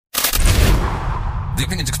The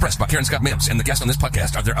opinions expressed by Karen Scott Mims and the guests on this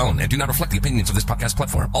podcast are their own and do not reflect the opinions of this podcast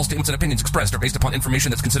platform. All statements and opinions expressed are based upon information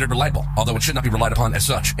that's considered reliable, although it should not be relied upon as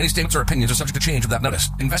such. Any statements or opinions are subject to change without notice.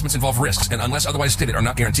 Investments involve risks and, unless otherwise stated, are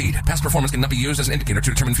not guaranteed. Past performance cannot be used as an indicator to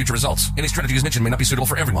determine future results. Any strategies mentioned may not be suitable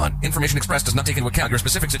for everyone. Information expressed does not take into account your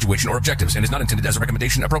specific situation or objectives and is not intended as a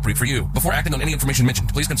recommendation appropriate for you. Before acting on any information mentioned,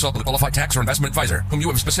 please consult with a qualified tax or investment advisor whom you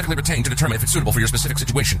have specifically retained to determine if it's suitable for your specific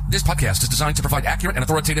situation. This podcast is designed to provide accurate and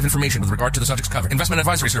authoritative information with regard to the subjects covered. Investment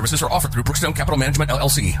advisory services are offered through Brookstone Capital Management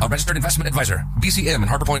LLC, a registered investment advisor. BCM and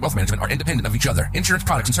Harbor Point Wealth Management are independent of each other. Insurance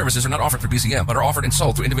products and services are not offered through BCM, but are offered and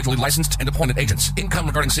sold through individually licensed and appointed agents. Income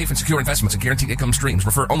regarding safe and secure investments and guaranteed income streams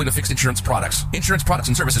refer only to fixed insurance products. Insurance products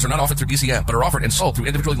and services are not offered through BCM, but are offered and sold through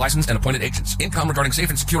individually licensed and appointed agents. Income regarding safe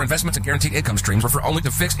and secure investments and guaranteed income streams refer only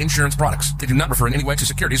to fixed insurance products. They do not refer in any way to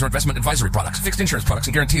securities or investment advisory products. Fixed insurance products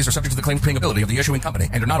and guarantees are subject to the claims paying ability of the issuing company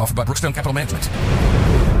and are not offered by Brookstone Capital Management.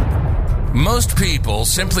 Most people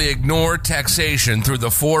simply ignore taxation through the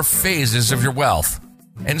 4 phases of your wealth.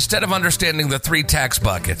 Instead of understanding the 3 tax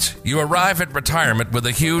buckets, you arrive at retirement with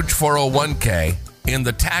a huge 401k in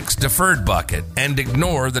the tax-deferred bucket and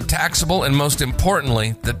ignore the taxable and, most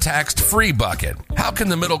importantly, the tax-free bucket. How can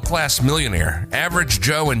the middle-class millionaire, average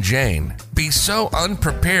Joe and Jane, be so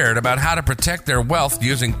unprepared about how to protect their wealth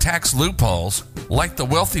using tax loopholes like the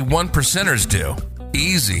wealthy 1%ers do?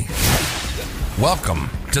 Easy. Welcome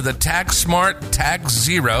to the Tax Smart Tax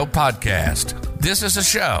Zero podcast. This is a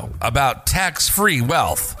show about tax-free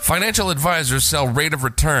wealth. Financial advisors sell rate of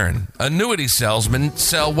return. Annuity salesmen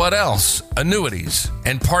sell what else? Annuities.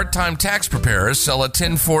 And part-time tax preparers sell a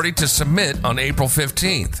 1040 to submit on April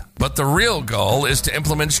 15th. But the real goal is to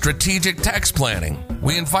implement strategic tax planning.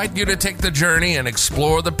 We invite you to take the journey and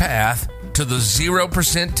explore the path to the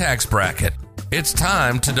 0% tax bracket. It's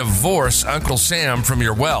time to divorce Uncle Sam from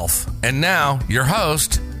your wealth. And now, your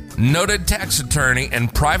host, noted tax attorney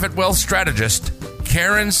and private wealth strategist,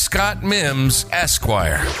 Karen Scott Mims,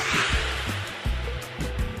 Esquire.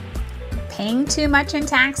 Paying too much in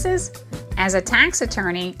taxes? As a tax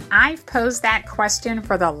attorney, I've posed that question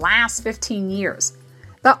for the last 15 years.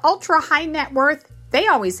 The ultra high net worth, they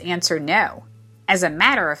always answer no. As a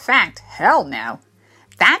matter of fact, hell no.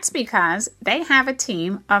 That's because they have a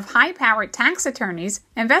team of high-powered tax attorneys,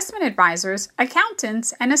 investment advisors,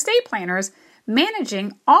 accountants, and estate planners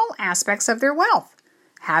managing all aspects of their wealth.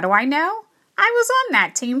 How do I know? I was on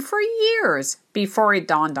that team for years before it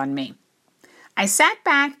dawned on me. I sat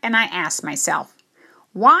back and I asked myself,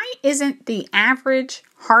 why isn't the average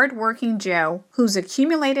hardworking Joe who's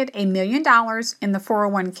accumulated $1 million in the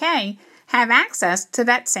 401k have access to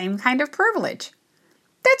that same kind of privilege?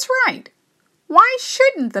 That's right. Why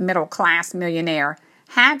shouldn't the middle-class millionaire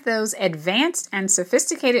have those advanced and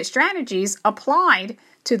sophisticated strategies applied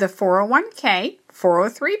to the 401k,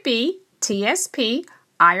 403b, TSP,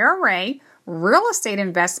 IRA, real estate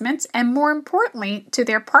investments, and more importantly, to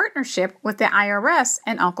their partnership with the IRS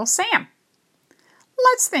and Uncle Sam?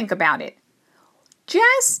 Let's think about it.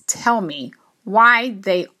 Just tell me why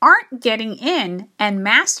they aren't getting in and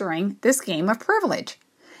mastering this game of privilege.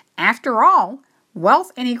 After all,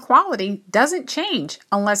 wealth inequality doesn't change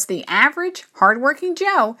unless the average hardworking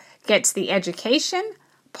Joe gets the education,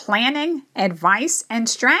 planning, advice, and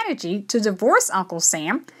strategy to divorce Uncle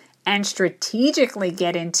Sam and strategically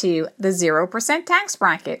get into the 0% tax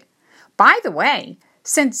bracket. By the way,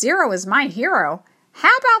 since zero is my hero,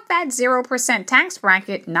 how about that 0% tax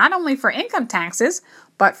bracket not only for income taxes,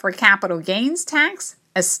 but for capital gains tax,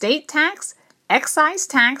 estate tax, excise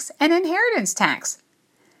tax, and inheritance tax?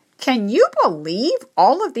 Can you believe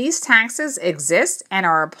all of these taxes exist and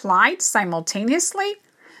are applied simultaneously?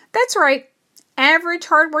 That's right, average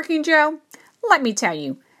hardworking Joe. Let me tell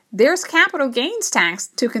you, there's capital gains tax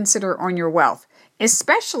to consider on your wealth,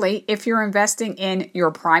 especially if you're investing in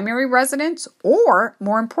your primary residence or,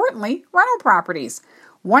 more importantly, rental properties.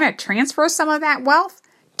 Want to transfer some of that wealth?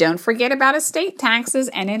 Don't forget about estate taxes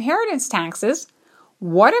and inheritance taxes.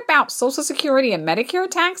 What about Social Security and Medicare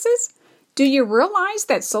taxes? Do you realize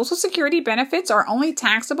that Social Security benefits are only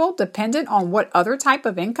taxable dependent on what other type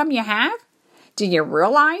of income you have? Do you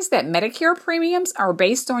realize that Medicare premiums are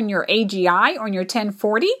based on your AGI on your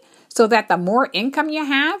 1040, so that the more income you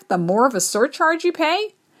have, the more of a surcharge you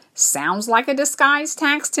pay? Sounds like a disguised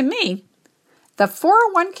tax to me. The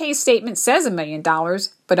 401k statement says $1 million,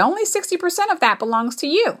 but only 60% of that belongs to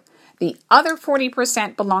you. The other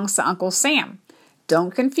 40% belongs to Uncle Sam.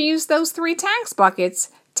 Don't confuse those 3 tax buckets.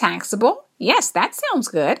 Taxable? Yes, that sounds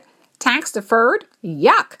good. Tax deferred?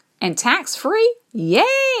 Yuck. And tax free?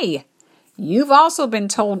 Yay! You've also been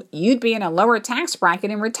told you'd be in a lower tax bracket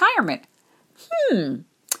in retirement.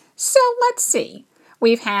 So let's see.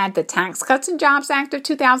 We've had the Tax Cuts and Jobs Act of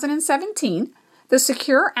 2017, the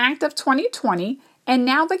Secure Act of 2020, and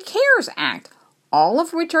now the CARES Act, all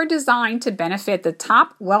of which are designed to benefit the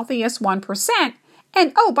top wealthiest 1%,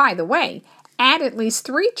 and oh, by the way, add at least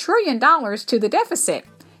 $3 trillion to the deficit.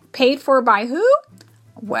 Paid for by who?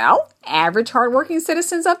 Well, average hardworking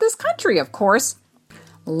citizens of this country, of course.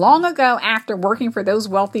 Long ago, after working for those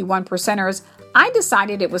wealthy 1%ers, I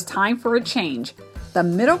decided it was time for a change. The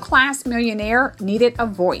middle-class millionaire needed a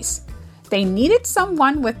voice. They needed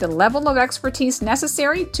someone with the level of expertise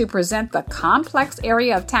necessary to present the complex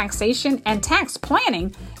area of taxation and tax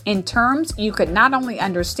planning in terms you could not only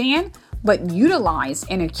understand, but utilize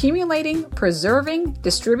in accumulating, preserving,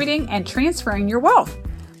 distributing, and transferring your wealth.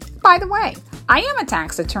 By the way, I am a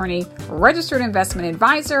tax attorney, registered investment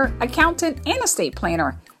advisor, accountant, and estate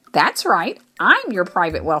planner. That's right, I'm your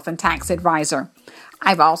private wealth and tax advisor.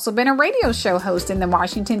 I've also been a radio show host in the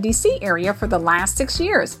Washington, D.C. area for the last 6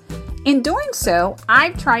 years. In doing so,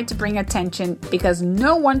 I've tried to bring attention because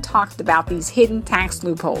no one talked about these hidden tax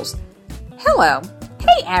loopholes. Hello.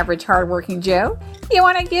 Hey, average hardworking Joe. You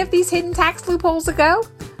want to give these hidden tax loopholes a go?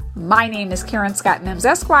 My name is Karen Scott Mims,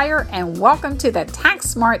 Esquire, and welcome to the Tax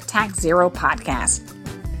Smart Tax Zero podcast.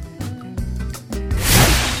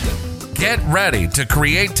 Get ready to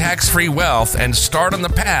create tax-free wealth and start on the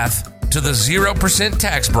path to the 0%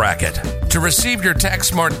 tax bracket. To receive your Tax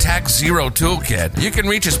Smart Tax Zero toolkit, you can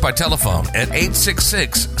reach us by telephone at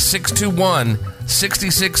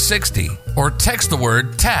 866-621-6660 or text the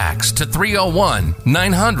word TAX to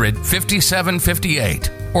 301-900-5758.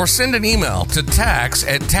 Or send an email to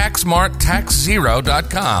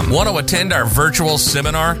tax@taxsmarttaxzero.com. Want to attend our virtual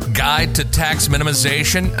seminar, Guide to Tax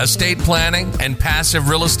Minimization, Estate Planning, and Passive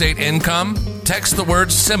Real Estate Income? Text the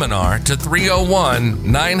word seminar to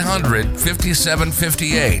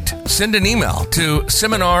 301-900-5758. Send an email to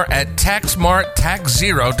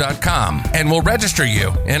seminar@taxsmarttaxzero.com and we'll register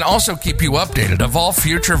you and also keep you updated of all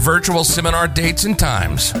future virtual seminar dates and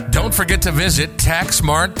times. Don't forget to visit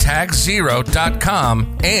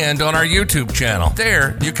taxsmarttaxzero.com and on our YouTube channel.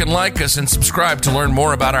 There, you can like us and subscribe to learn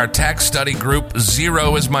more about our tax study group,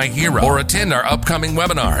 Zero is My Hero, or attend our upcoming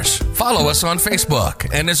webinars. Follow us on Facebook,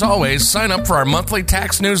 and as always, sign up for our monthly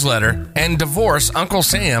tax newsletter and divorce Uncle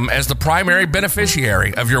Sam as the primary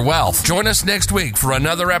beneficiary of your wealth. Join us next week for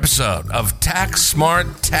another episode of Tax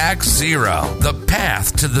Smart Tax Zero, the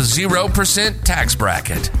path to the 0% tax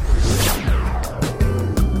bracket.